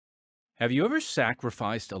Have you ever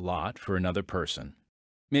sacrificed a lot for another person?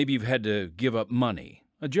 Maybe you've had to give up money,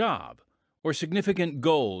 a job, or significant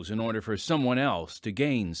goals in order for someone else to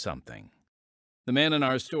gain something. The man in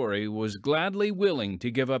our story was gladly willing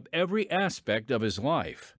to give up every aspect of his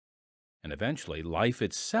life, and eventually life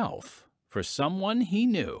itself, for someone he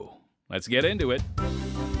knew. Let's get into it.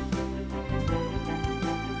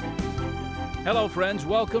 Hello, friends.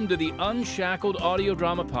 Welcome to the Unshackled Audio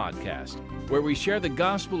Drama Podcast, where we share the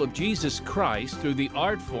gospel of Jesus Christ through the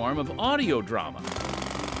art form of audio drama.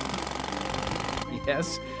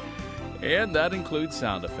 Yes, and that includes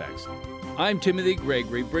sound effects. I'm Timothy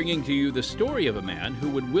Gregory, bringing to you the story of a man who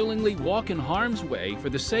would willingly walk in harm's way for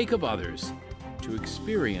the sake of others to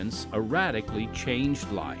experience a radically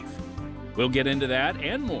changed life. We'll get into that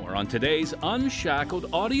and more on today's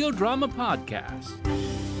Unshackled Audio Drama Podcast.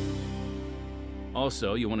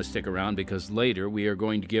 Also, you want to stick around because later we are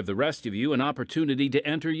going to give the rest of you an opportunity to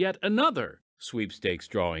enter yet another sweepstakes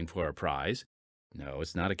drawing for a prize. No,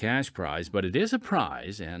 it's not a cash prize, but it is a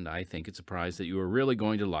prize, and I think it's a prize that you are really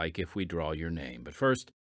going to like if we draw your name. But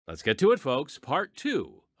first, let's get to it, folks. Part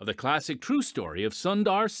 2 of the classic true story of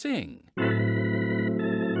Sundar Singh.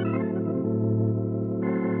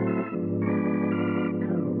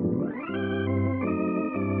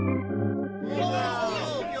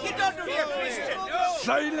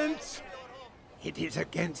 Silence! It is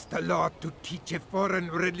against the law to teach a foreign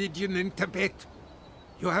religion in Tibet.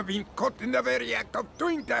 You have been caught in the very act of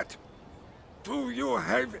doing that. Do you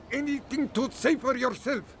have anything to say for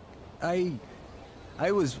yourself? I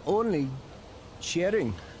was only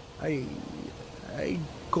sharing. I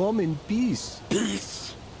come in peace.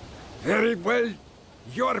 Peace? Very well.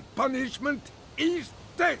 Your punishment is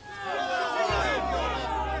death.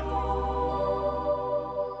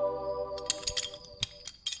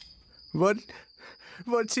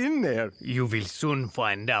 What's in there? You will soon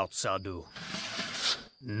find out, Sadhu.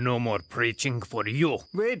 No more preaching for you.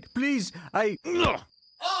 Wait, please,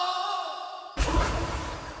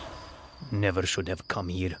 Never should have come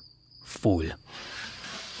here, fool.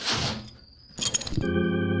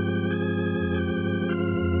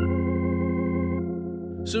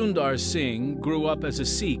 Sundar Singh grew up as a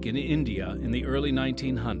Sikh in India in the early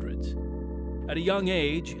 1900s. At a young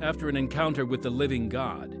age, after an encounter with the living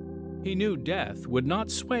God, he knew death would not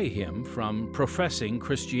sway him from professing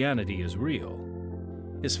Christianity as real.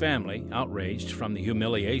 His family, outraged from the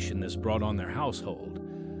humiliation this brought on their household,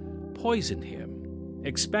 poisoned him,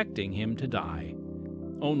 expecting him to die.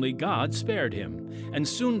 Only God spared him, and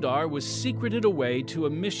Sundar was secreted away to a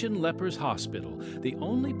mission lepers hospital, the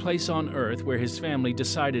only place on earth where his family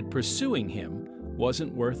decided pursuing him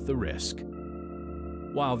wasn't worth the risk.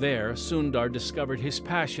 While there, Sundar discovered his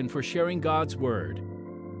passion for sharing God's word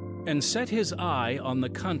and set his eye on the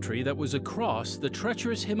country that was across the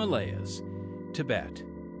treacherous Himalayas, Tibet.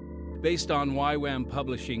 Based on YWAM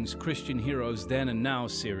Publishing's Christian Heroes Then and Now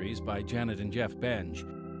series by Janet and Jeff Benj,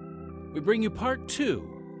 we bring you part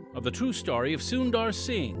 2 of the true story of Sundar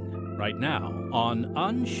Singh, right now on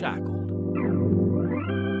Unshackled.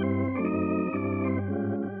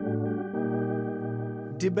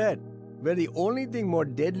 Tibet, where the only thing more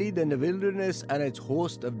deadly than the wilderness and its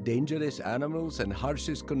host of dangerous animals and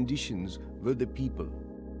harshest conditions were the people.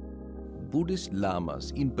 Buddhist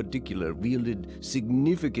lamas, in particular, wielded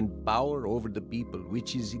significant power over the people,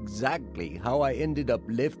 which is exactly how I ended up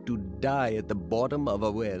left to die at the bottom of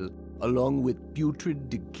a well, along with putrid,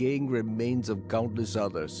 decaying remains of countless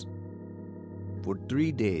others. For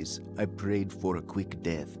 3 days, I prayed for a quick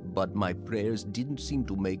death, but my prayers didn't seem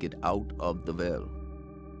to make it out of the well.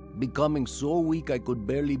 Becoming so weak I could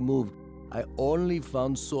barely move, I only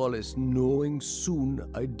found solace knowing soon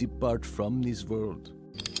I'd depart from this world.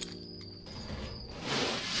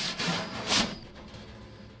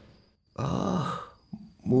 Ah,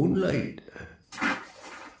 moonlight.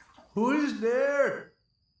 Who is there?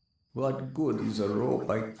 What good is a rope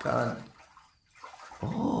I can't?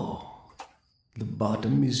 Oh, the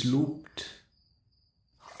bottom is looped.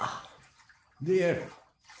 Ah, there.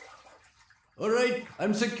 All right,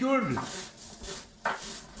 I'm secured.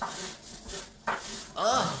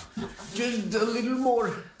 Ah, just a little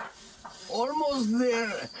more. Almost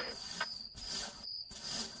there.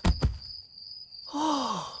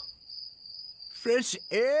 Oh, fresh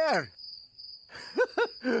air.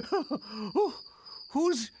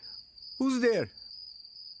 Who's there?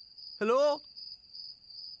 Hello?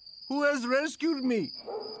 Who has rescued me?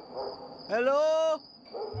 Hello?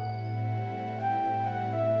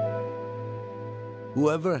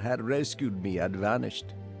 Whoever had rescued me had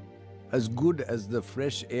vanished. As good as the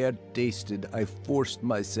fresh air tasted, I forced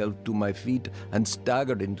myself to my feet and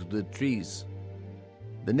staggered into the trees.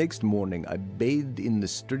 The next morning, I bathed in the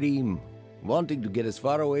stream, wanting to get as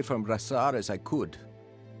far away from Rasar as I could.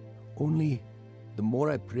 Only, the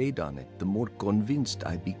more I prayed on it, the more convinced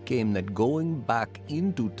I became that going back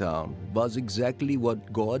into town was exactly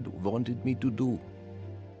what God wanted me to do.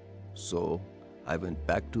 So, I went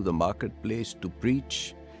back to the marketplace to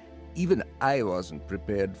preach. Even I wasn't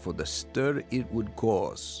prepared for the stir it would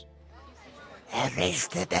cause.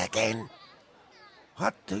 Arrested again?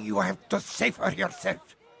 What do you have to say for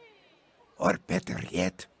yourself? Or better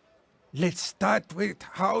yet, let's start with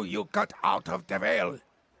how you got out of the well.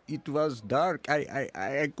 It was dark.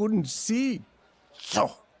 I couldn't see.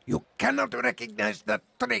 So, you cannot recognize the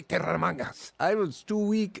traitor among us. I was too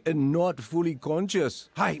weak and not fully conscious.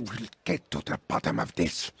 I will get to the bottom of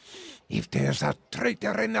this. If there's a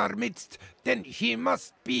traitor in our midst, then he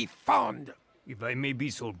must be found. If I may be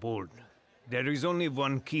so bold, there is only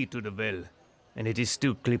one key to the well, and it is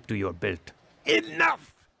still clipped to your belt.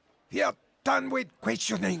 Enough! We are done with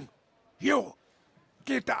questioning. You,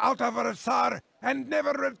 get out of Rasar and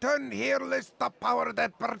never return here lest the power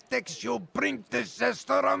that protects you bring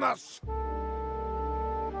disaster on us.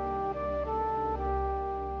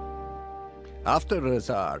 After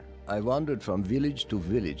Rasar, I wandered from village to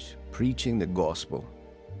village, preaching the gospel.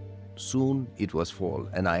 Soon it was fall,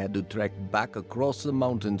 and I had to trek back across the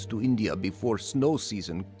mountains to India before snow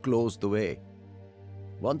season closed the way.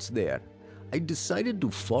 Once there, I decided to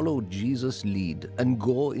follow Jesus' lead and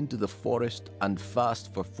go into the forest and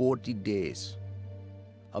fast for 40 days.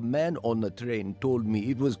 A man on the train told me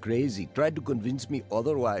it was crazy, tried to convince me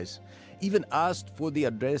otherwise, even asked for the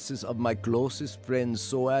addresses of my closest friends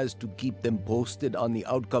so as to keep them posted on the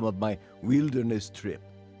outcome of my wilderness trip.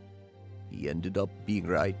 He ended up being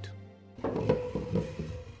right.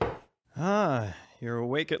 Ah, you're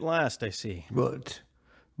awake at last, I see.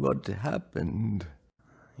 What happened?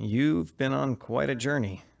 You've been on quite a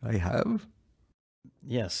journey. I have?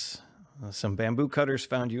 Yes. Some bamboo cutters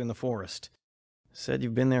found you in the forest. Said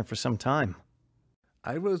you've been there for some time.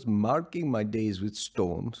 I was marking my days with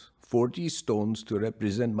stones, 40 stones to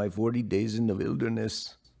represent my 40 days in the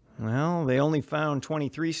wilderness. Well, they only found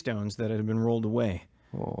 23 stones that had been rolled away.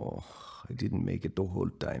 Oh, I didn't make it the whole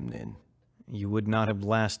time then. You would not have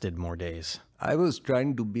lasted more days. I was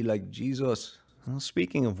trying to be like Jesus. Well,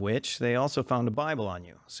 speaking of which, they also found a Bible on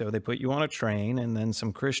you. So they put you on a train, and then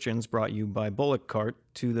some Christians brought you by bullock cart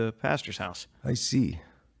to the pastor's house. I see.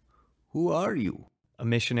 Who are you? A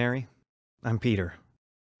missionary. I'm Peter.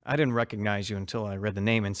 I didn't recognize you until I read the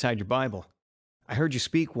name inside your Bible. I heard you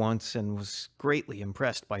speak once and was greatly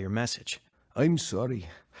impressed by your message. I'm sorry.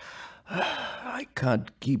 I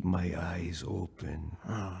can't keep my eyes open.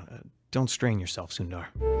 Don't strain yourself, Sundar.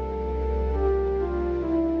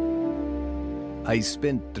 I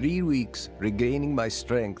spent 3 weeks regaining my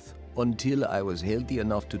strength until I was healthy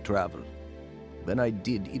enough to travel. When I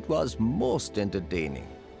did, it was most entertaining.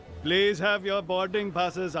 Please have your boarding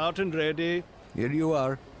passes out and ready. Here you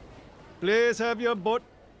are. Please have your boat.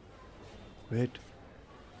 Wait.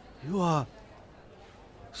 You are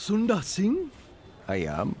Sundar Singh? I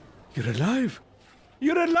am. You're alive.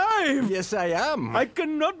 You're alive! Yes, I am. I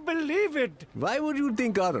cannot believe it. Why would you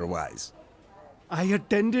think otherwise? I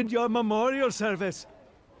attended your memorial service.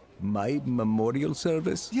 My memorial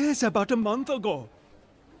service? Yes, about a month ago.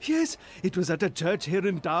 Yes, it was at a church here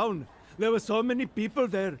in town. There were so many people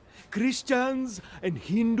there. Christians and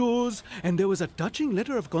Hindus, and there was a touching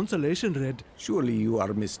letter of consolation read. Surely you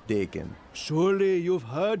are mistaken. Surely you've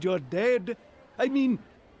heard you're dead. I mean,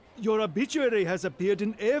 your obituary has appeared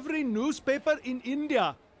in every newspaper in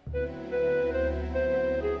India.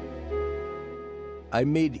 I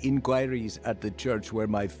made inquiries at the church where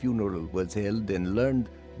my funeral was held and learned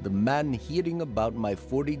the man hearing about my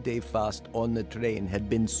 40-day fast on the train had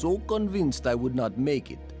been so convinced I would not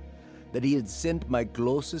make it that he had sent my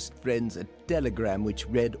closest friends a telegram which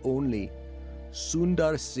read only,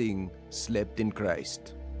 "Sundar Singh slept in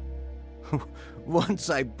Christ." Once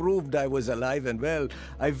I proved I was alive and well,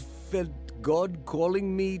 I felt God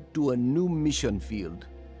calling me to a new mission field,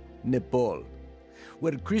 Nepal,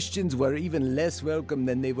 where Christians were even less welcome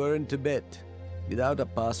than they were in Tibet. Without a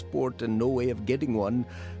passport and no way of getting one,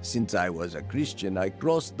 since I was a Christian, I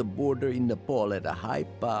crossed the border in Nepal at a high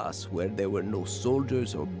pass where there were no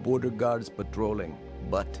soldiers or border guards patrolling.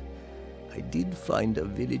 But I did find a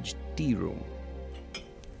village tea room.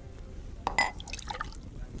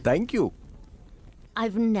 Thank you.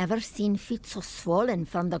 I've never seen feet so swollen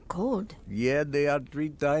from the cold. Yeah, they are 3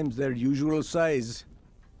 times their usual size.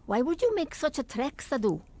 Why would you make such a trek,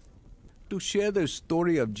 Sadhu? To share the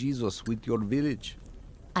story of Jesus with your village.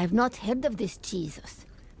 I've not heard of this Jesus,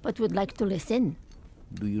 but would like to listen.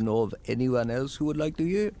 Do you know of anyone else who would like to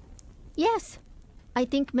hear? Yes, I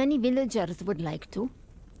think many villagers would like to.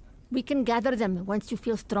 We can gather them once you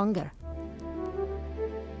feel stronger.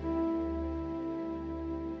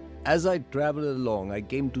 As I traveled along, I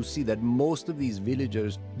came to see that most of these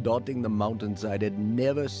villagers dotting the mountainside had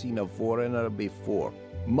never seen a foreigner before,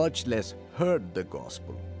 much less heard the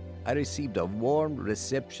gospel. I received a warm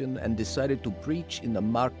reception and decided to preach in the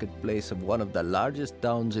marketplace of one of the largest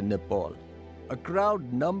towns in Nepal. A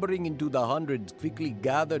crowd numbering into the hundreds quickly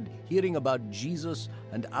gathered, hearing about Jesus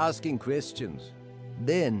and asking questions.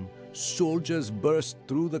 Then, soldiers burst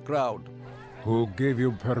through the crowd. Who gave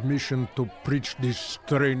you permission to preach this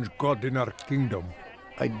strange god in our kingdom?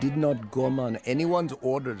 I did not come on anyone's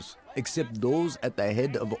orders, except those at the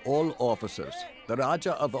head of all officers, the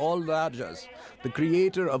Raja of all Rajas, the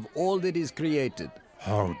creator of all that is created.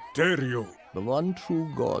 How dare you! The one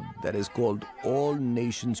true God that has called all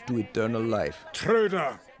nations to eternal life.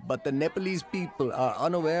 Traitor! But the Nepalese people are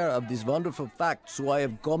unaware of this wonderful fact, so I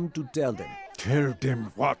have come to tell them. Tell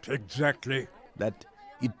them what exactly? That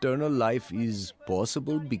eternal life is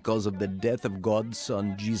possible because of the death of God's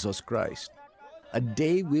Son, Jesus Christ. A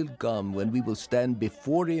day will come when we will stand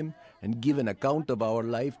before Him and give an account of our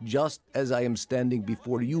life just as I am standing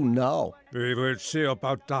before you now. We will see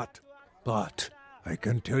about that. But I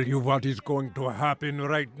can tell you what is going to happen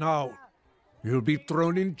right now. You'll be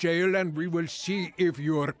thrown in jail and we will see if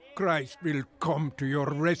your Christ will come to your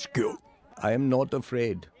rescue. I am not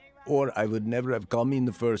afraid, or I would never have come in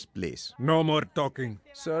the first place. No more talking.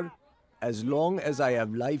 Sir, as long as I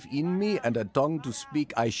have life in me and a tongue to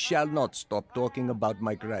speak, I shall not stop talking about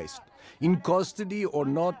my Christ. In custody or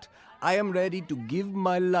not, I am ready to give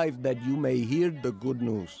my life that you may hear the good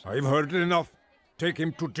news. I've heard enough. Take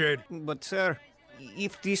him to jail. But sir,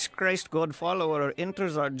 if this Christ God follower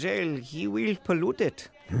enters our jail, he will pollute it.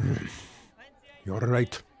 You're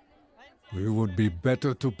right. It would be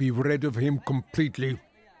better to be rid of him completely.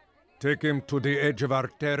 Take him to the edge of our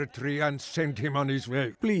territory and send him on his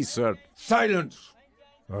way. Please, sir. Silence!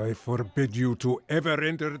 I forbid you to ever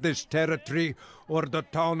enter this territory or the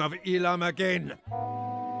town of Elam again.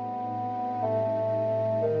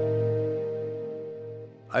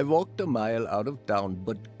 I walked a mile out of town,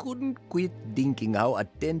 but couldn't quit thinking how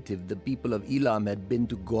attentive the people of Elam had been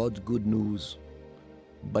to God's good news.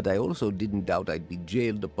 But I also didn't doubt I'd be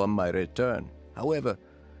jailed upon my return. However,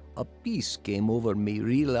 a peace came over me,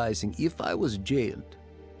 realizing if I was jailed,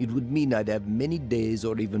 it would mean I'd have many days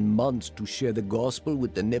or even months to share the gospel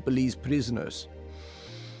with the Nepalese prisoners.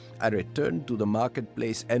 I returned to the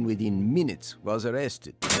marketplace and within minutes was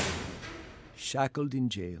arrested. Shackled in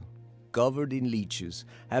jail, covered in leeches,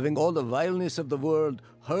 having all the vileness of the world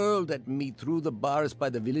hurled at me through the bars by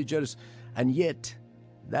the villagers, and yet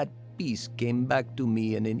that peace came back to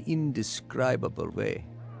me in an indescribable way.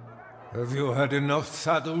 Have you had enough,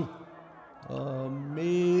 Sadhu?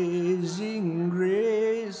 Amazing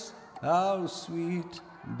grace, how sweet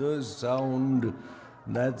the sound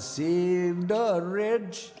that saved a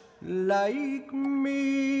wretch like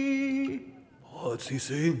me. What's he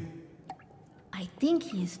saying? I think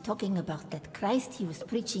he is talking about that Christ he was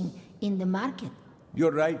preaching in the market.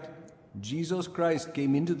 You're right. Jesus Christ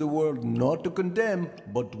came into the world not to condemn,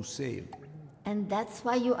 but to save. And that's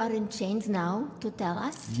why you are in chains now, to tell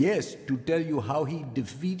us? Yes, to tell you how he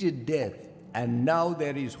defeated death, and now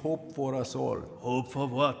there is hope for us all. Hope for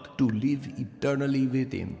what? To live eternally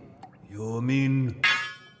with him. You mean...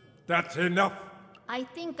 That's enough. I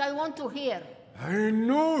think I want to hear. I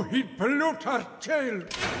knew he'd pollute our jail.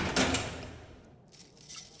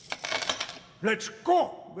 Let's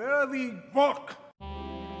go. Where are we? Walk.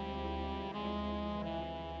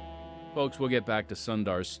 Folks, we'll get back to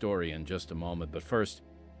Sundar's story in just a moment, but first,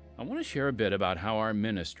 I want to share a bit about how our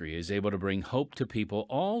ministry is able to bring hope to people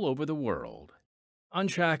all over the world.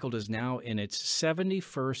 Unshackled is now in its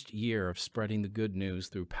 71st year of spreading the good news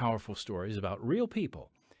through powerful stories about real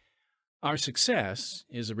people. Our success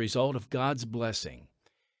is a result of God's blessing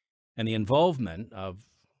and the involvement of,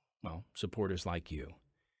 supporters like you.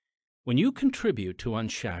 When you contribute to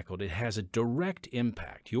Unshackled, it has a direct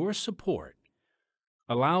impact. Your support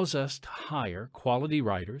allows us to hire quality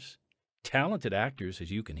writers, talented actors, as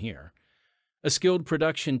you can hear, a skilled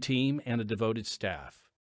production team, and a devoted staff.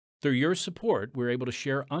 Through your support, we're able to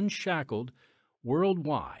share Unshackled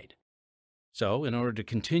worldwide. So, in order to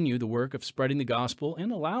continue the work of spreading the gospel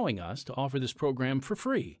and allowing us to offer this program for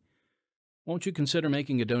free, won't you consider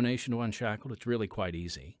making a donation to Unshackled? It's really quite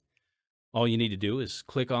easy. All you need to do is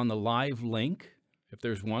click on the live link, if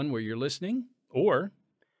there's one where you're listening, or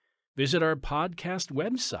visit our podcast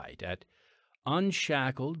website at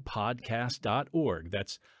unshackledpodcast.org.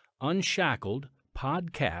 That's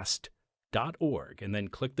podcast.org and then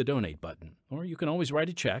click the donate button. Or you can always write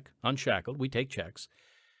a check, unshackled. We take checks.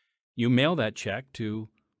 You mail that check to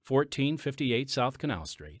 1458 South Canal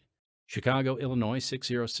Street, Chicago, Illinois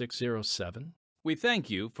 60607. We thank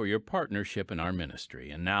you for your partnership in our ministry.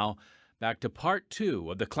 And now, back to part 2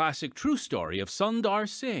 of the classic true story of Sundar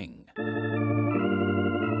Singh.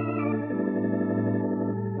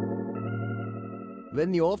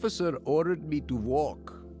 When the officer ordered me to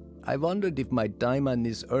walk, I wondered if my time on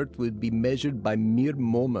this earth would be measured by mere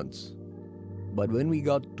moments. But when we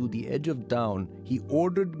got to the edge of town, he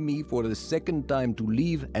ordered me for the second time to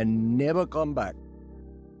leave and never come back.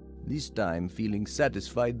 This time, feeling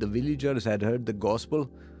satisfied the villagers had heard the gospel,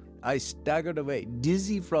 I staggered away,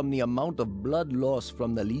 dizzy from the amount of blood lost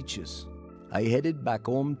from the leeches. I headed back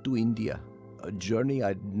home to India, a journey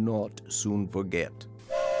I'd not soon forget.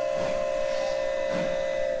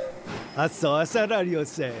 A sorcerer, you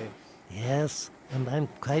say? Yes, and I'm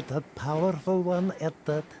quite a powerful one at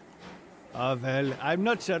that. Ah, well, I'm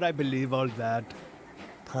not sure I believe all that.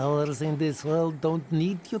 Powers in this world don't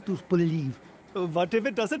need you to believe. What if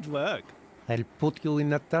it doesn't work? I'll put you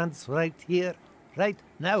in a trance right here, right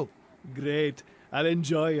now. Great. I'll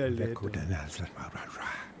enjoy a little.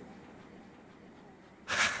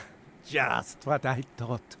 Just what I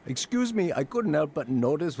thought. Excuse me, I couldn't help but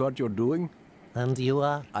notice what you're doing. And you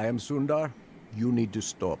are? I am Sundar. You need to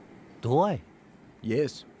stop. Do I?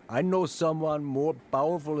 Yes, I know someone more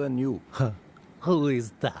powerful than you. Who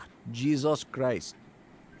is that? Jesus Christ.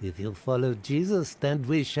 If you follow Jesus, then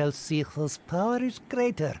we shall see whose power is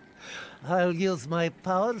greater. I'll use my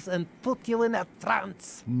powers and put you in a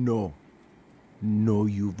trance. No. No,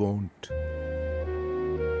 you won't.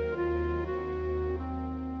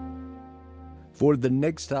 For the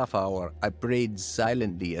next half hour, I prayed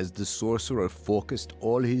silently as the sorcerer focused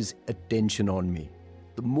all his attention on me.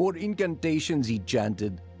 The more incantations he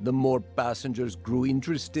chanted, the more passengers grew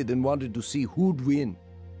interested and wanted to see who'd win.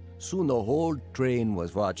 Soon the whole train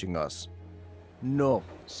was watching us. No,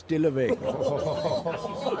 still awake.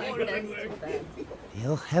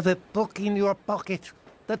 You have a book in your pocket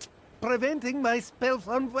that's preventing my spell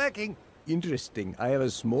from working. Interesting. I have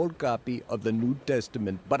a small copy of the New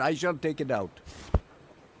Testament, but I shall take it out.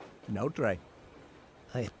 Now try.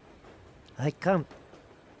 I can't.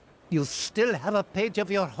 You still have a page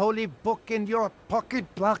of your holy book in your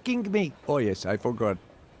pocket blocking me. Oh yes, I forgot.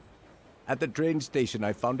 At the train station,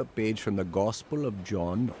 I found a page from the Gospel of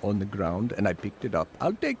John on the ground, and I picked it up.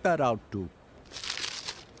 I'll take that out too.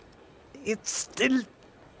 It's still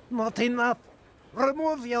not enough.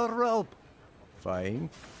 Remove your robe. Fine.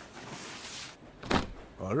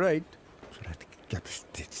 All right.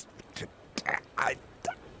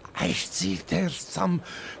 I see there's some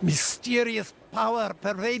mysterious power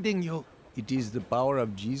pervading you. It is the power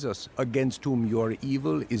of Jesus, against whom your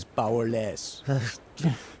evil is powerless.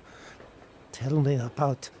 Tell me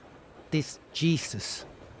about this Jesus.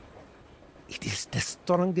 It is the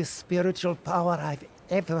strongest spiritual power I've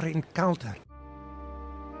ever encountered.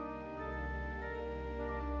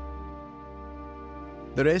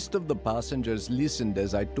 The rest of the passengers listened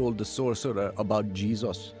as I told the sorcerer about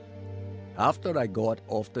Jesus. After I got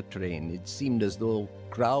off the train, it seemed as though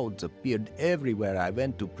crowds appeared everywhere I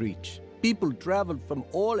went to preach. People traveled from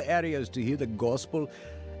all areas to hear the gospel,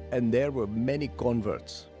 and there were many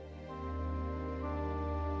converts.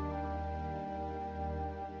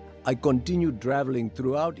 I continued traveling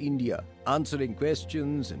throughout India, answering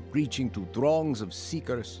questions and preaching to throngs of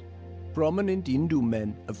seekers. Prominent Hindu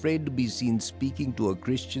men, afraid to be seen speaking to a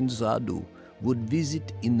Christian sadhu, would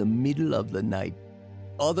visit in the middle of the night.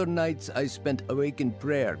 Other nights I spent awake in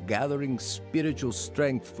prayer, gathering spiritual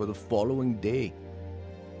strength for the following day.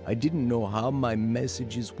 I didn't know how my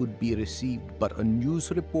messages would be received, but a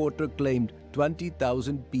news reporter claimed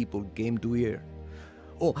 20,000 people came to hear.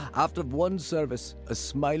 Oh, after one service, a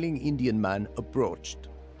smiling Indian man approached.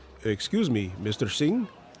 Excuse me, Mr. Singh?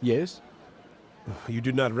 Yes? You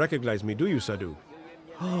do not recognize me, do you, Sadhu?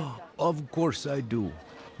 Of course I do.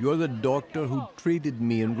 You're the doctor who treated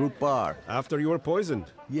me in Rupar. After you were poisoned?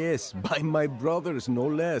 Yes, by my brothers, no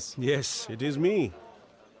less. Yes, it is me.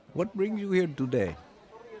 What brings you here today?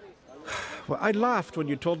 Well, I laughed when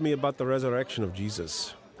you told me about the resurrection of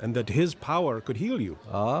Jesus, and that his power could heal you.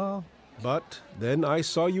 Ah? But then I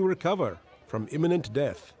saw you recover from imminent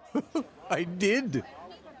death. I did.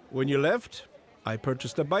 When you left, I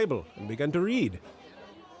purchased a Bible and began to read.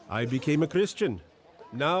 I became a Christian.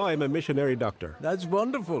 Now I'm a missionary doctor. That's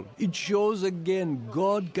wonderful. It shows again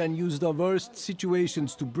God can use the worst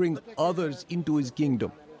situations to bring others into his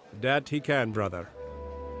kingdom. That he can, brother.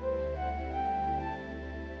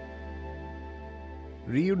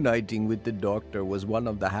 Reuniting with the doctor was one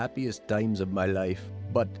of the happiest times of my life,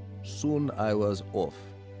 but soon I was off,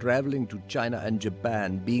 traveling to China and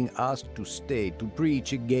Japan, being asked to stay to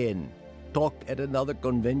preach again, talk at another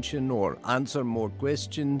convention, or answer more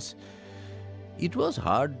questions. It was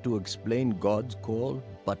hard to explain God's call,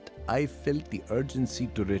 but I felt the urgency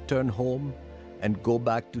to return home and go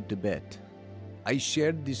back to Tibet. I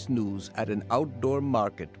shared this news at an outdoor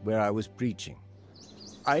market where I was preaching.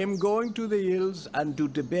 I am going to the hills and to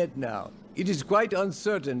Tibet now. It is quite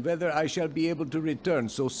uncertain whether I shall be able to return,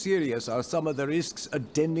 so serious are some of the risks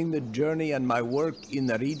attending the journey and my work in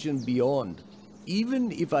the region beyond.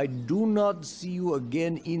 Even if I do not see you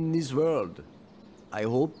again in this world, I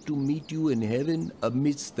hope to meet you in heaven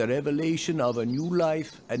amidst the revelation of a new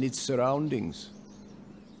life and its surroundings.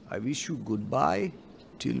 I wish you goodbye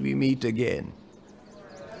till we meet again.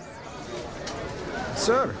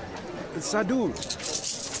 Sir, Sadhu.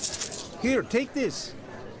 Here, take this.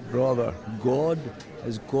 Brother, God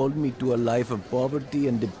has called me to a life of poverty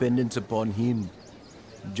and dependence upon Him.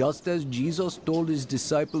 Just as Jesus told His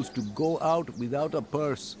disciples to go out without a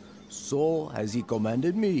purse, so has He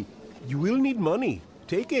commanded me. You will need money.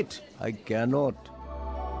 Take it. I cannot.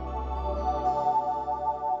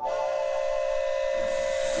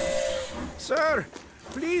 Sir,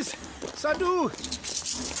 please, Sadhu.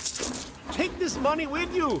 Take this money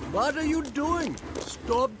with you. What are you doing?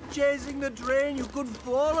 Stop chasing the train. You could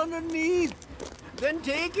fall underneath. Then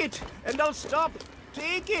take it, and I'll stop.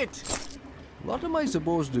 Take it. What am I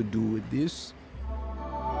supposed to do with this?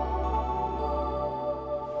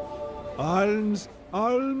 Alms,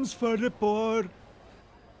 alms for the poor.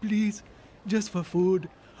 Please, just for food.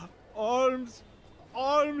 Alms,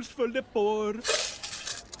 alms for the poor.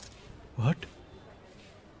 What?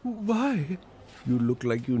 Why? You look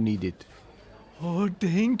like you need it. Oh,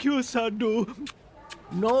 thank you, Sadhu.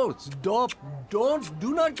 No, stop. Do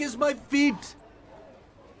not kiss my feet.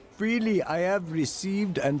 Freely I have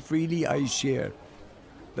received and freely I share.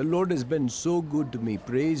 The Lord has been so good to me.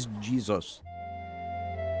 Praise Jesus.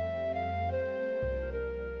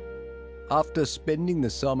 After spending the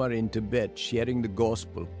summer in Tibet sharing the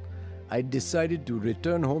gospel, I decided to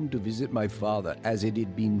return home to visit my father, as it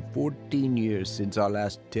had been 14 years since our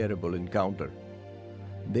last terrible encounter.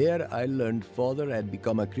 There I learned Father had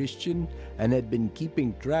become a Christian and had been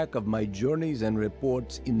keeping track of my journeys and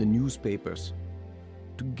reports in the newspapers.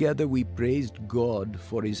 Together we praised God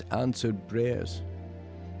for His answered prayers.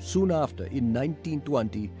 Soon after, in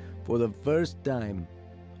 1920, for the first time,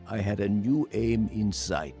 I had a new aim in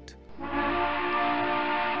sight.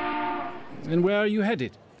 And where are you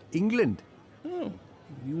headed? England. Oh,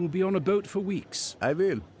 you will be on a boat for weeks. I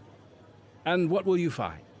will. And what will you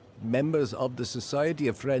find? Members of the Society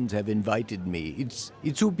of Friends have invited me.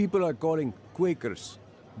 It's who people are calling Quakers.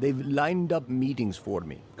 They've lined up meetings for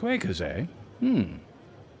me. Quakers, eh?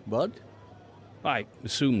 What? I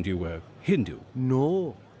assumed you were Hindu.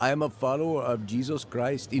 No, I am a follower of Jesus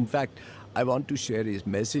Christ. In fact, I want to share His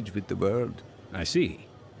message with the world. I see.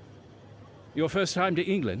 Your first time to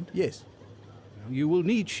England? Yes. You will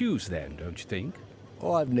need shoes then, don't you think?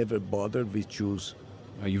 Oh, I've never bothered with shoes.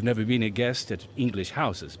 You've never been a guest at English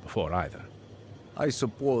houses before either. I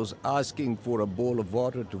suppose asking for a bowl of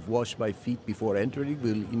water to wash my feet before entering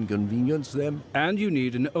will inconvenience them. And you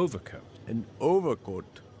need an overcoat. An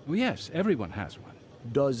overcoat? Oh, yes, everyone has one.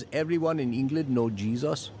 Does everyone in England know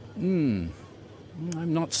Jesus? I'm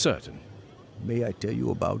not certain. May I tell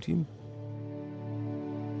you about Him?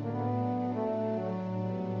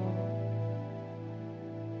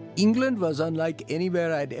 England was unlike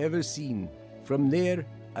anywhere I'd ever seen. From there,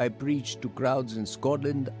 I preached to crowds in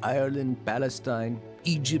Scotland, Ireland, Palestine,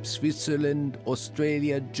 Egypt, Switzerland,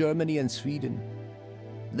 Australia, Germany, and Sweden.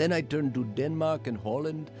 Then I turned to Denmark and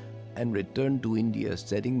Holland and returned to India,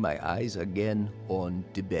 setting my eyes again on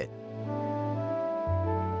Tibet.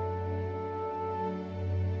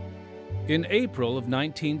 In April of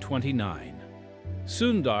 1929,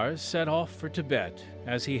 Sundar set off for Tibet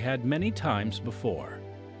as he had many times before,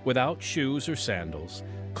 without shoes or sandals,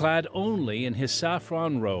 clad only in his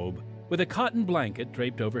saffron robe with a cotton blanket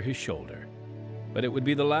draped over his shoulder. But it would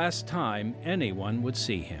be the last time anyone would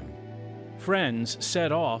see him. Friends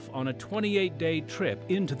set off on a 28-day trip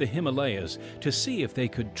into the Himalayas to see if they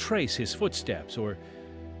could trace his footsteps or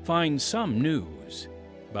find some news,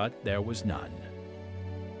 but there was none.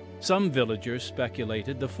 Some villagers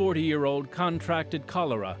speculated the 40-year-old contracted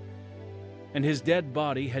cholera, and his dead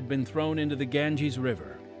body had been thrown into the Ganges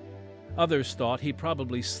River. Others thought he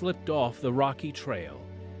probably slipped off the rocky trail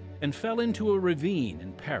and fell into a ravine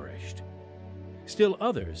and perished. Still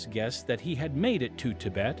others guessed that he had made it to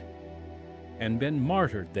Tibet and been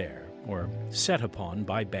martyred there or set upon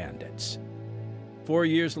by bandits. 4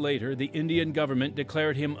 years later, the Indian government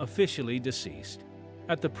declared him officially deceased.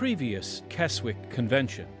 At the previous Keswick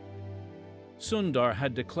Convention, Sundar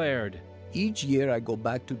had declared, Each year I go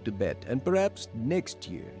back to Tibet, and perhaps next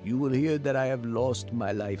year you will hear that I have lost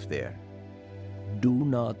my life there. Do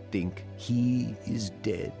not think he is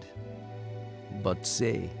dead, but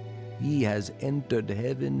say, he has entered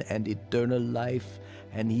heaven and eternal life,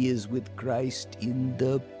 and he is with Christ in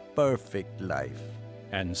the perfect life.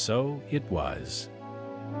 And so it was.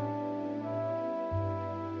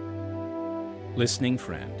 Listening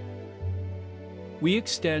friend, we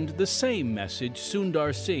extend the same message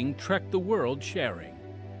Sundar Singh trekked the world sharing.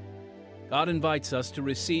 God invites us to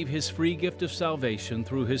receive his free gift of salvation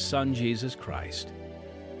through his Son, Jesus Christ.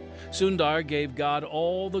 Sundar gave God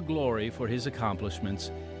all the glory for his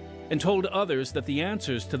accomplishments and told others that the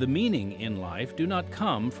answers to the meaning in life do not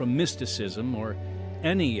come from mysticism or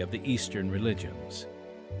any of the Eastern religions.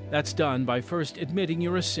 That's done by first admitting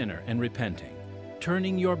you're a sinner and repenting,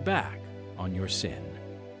 turning your back on your sin.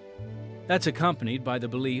 That's accompanied by the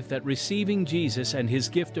belief that receiving Jesus and his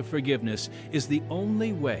gift of forgiveness is the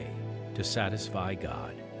only way to satisfy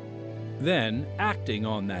God. Then acting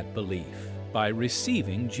on that belief by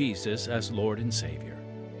receiving Jesus as Lord and Savior.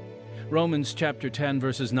 Romans chapter 10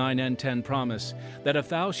 verses 9 and 10 promise that if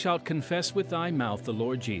thou shalt confess with thy mouth the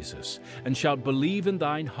Lord Jesus, and shalt believe in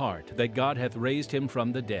thine heart that God hath raised him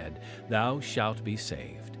from the dead, thou shalt be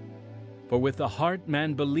saved. For with the heart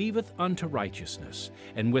man believeth unto righteousness,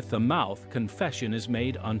 and with the mouth confession is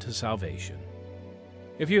made unto salvation.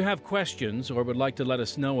 If you have questions or would like to let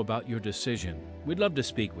us know about your decision, we'd love to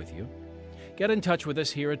speak with you. Get in touch with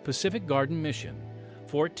us here at Pacific Garden Mission,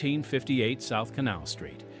 1458 South Canal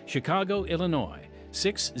Street, Chicago, Illinois,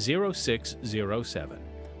 60607,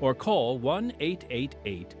 or call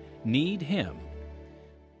 1-888-NEED-HIM.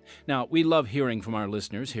 Now, we love hearing from our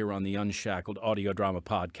listeners here on the Unshackled Audio Drama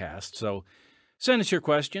Podcast, so send us your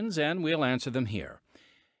questions and we'll answer them here.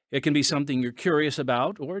 It can be something you're curious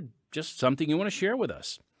about or just something you want to share with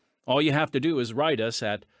us. All you have to do is write us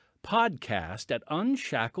at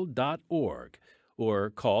podcast@unshackled.org or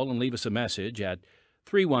call and leave us a message at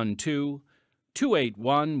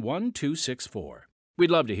 312-281-1264.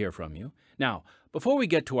 We'd love to hear from you. Now, before we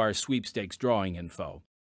get to our sweepstakes drawing info,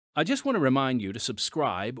 I just want to remind you to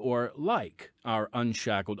subscribe or like our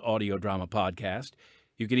Unshackled Audio Drama Podcast.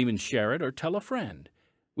 You can even share it or tell a friend.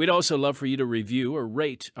 We'd also love for you to review or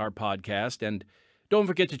rate our podcast, and don't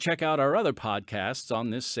forget to check out our other podcasts on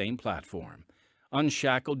this same platform,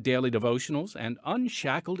 Unshackled Daily Devotionals and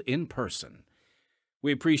Unshackled in Person.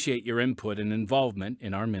 We appreciate your input and involvement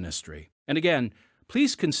in our ministry. And again,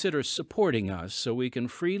 please consider supporting us so we can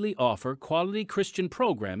freely offer quality Christian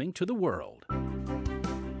programming to the world.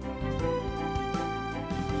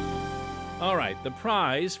 All right, the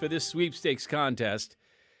prize for this sweepstakes contest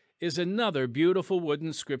is another beautiful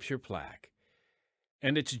wooden scripture plaque.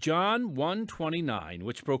 And it's John 1:29,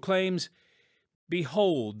 which proclaims,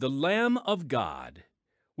 Behold, the Lamb of God,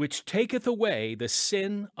 which taketh away the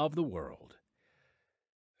sin of the world.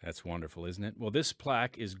 That's wonderful, isn't it? Well, this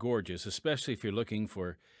plaque is gorgeous, especially if you're looking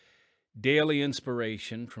for daily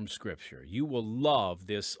inspiration from Scripture. You will love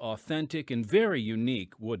this authentic and very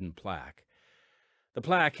unique wooden plaque. The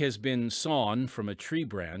plaque has been sawn from a tree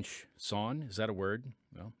branch. Sawn, is that a word?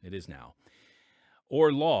 Well, it is now.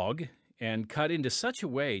 Or log, and cut into such a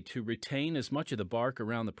way to retain as much of the bark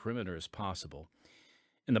around the perimeter as possible.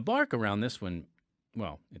 And the bark around this one,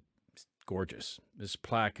 well, it's gorgeous. This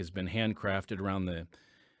plaque has been handcrafted around the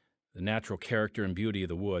natural character and beauty of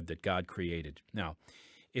the wood that God created. Now,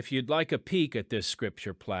 if you'd like a peek at this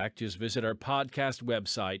scripture plaque, just visit our podcast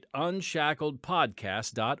website,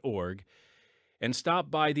 unshackledpodcast.org, and stop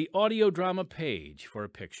by the audio drama page for a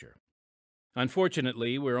picture.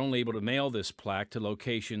 Unfortunately, we're only able to mail this plaque to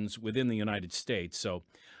locations within the United States, so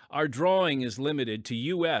our drawing is limited to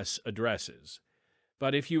U.S. addresses.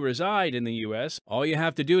 But if you reside in the U.S., all you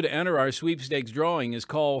have to do to enter our sweepstakes drawing is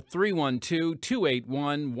call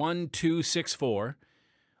 312-281-1264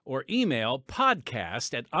 or email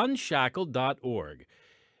podcast@unshackled.org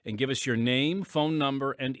and give us your name, phone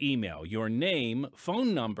number, and email. Your name,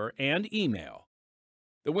 phone number, and email.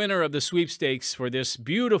 The winner of the sweepstakes for this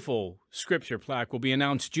beautiful scripture plaque will be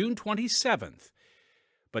announced June 27th,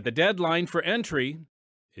 but the deadline for entry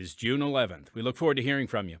is June 11th. We look forward to hearing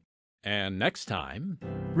from you. And next time...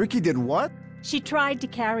 Ricky did what? She tried to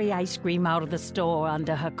carry ice cream out of the store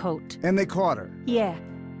under her coat. And they caught her? Yeah.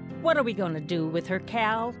 What are we going to do with her,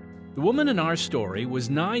 Cal? The woman in our story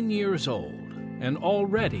was 9 years old and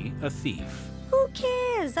already a thief. Who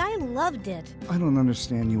cares? I loved it. I don't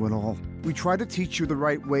understand you at all. We try to teach you the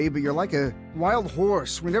right way, but you're like a wild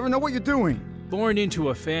horse. We never know what you're doing. Born into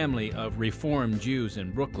a family of Reformed Jews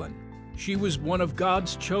in Brooklyn, she was one of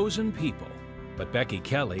God's chosen people. But Becky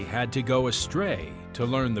Kelly had to go astray to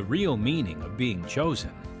learn the real meaning of being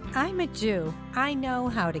chosen. I'm a Jew. I know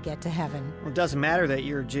how to get to heaven. Well, it doesn't matter that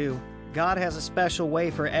you're a Jew. God has a special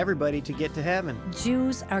way for everybody to get to heaven.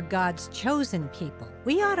 Jews are God's chosen people.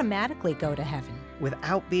 We automatically go to heaven.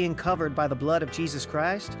 Without being covered by the blood of Jesus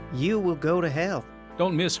Christ, you will go to hell.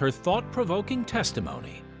 Don't miss her thought-provoking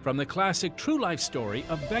testimony from the classic true life story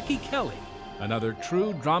of Becky Kelly, another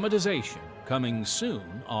true dramatization coming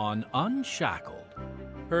soon on Unshackled.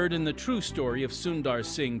 Heard in the true story of Sundar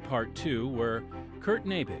Singh Part 2 were Kurt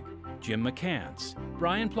Nabig, Jim McCants,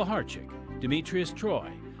 Brian Plaharchik, Demetrius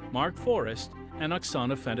Troy, Mark Forrest, and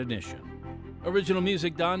Oksana Fendenishin. Original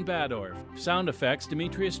music Don Badorf, sound effects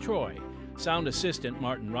Demetrius Troy, sound assistant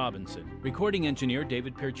Martin Robinson, recording engineer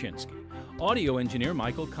David Perchinsky, audio engineer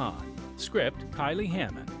Michael Kahn, script Kylie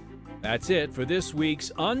Hammond. That's it for this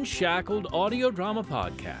week's Unshackled audio drama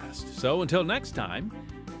podcast. So until next time,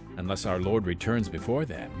 unless our Lord returns before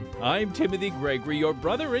then, I'm Timothy Gregory, your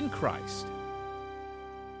brother in Christ.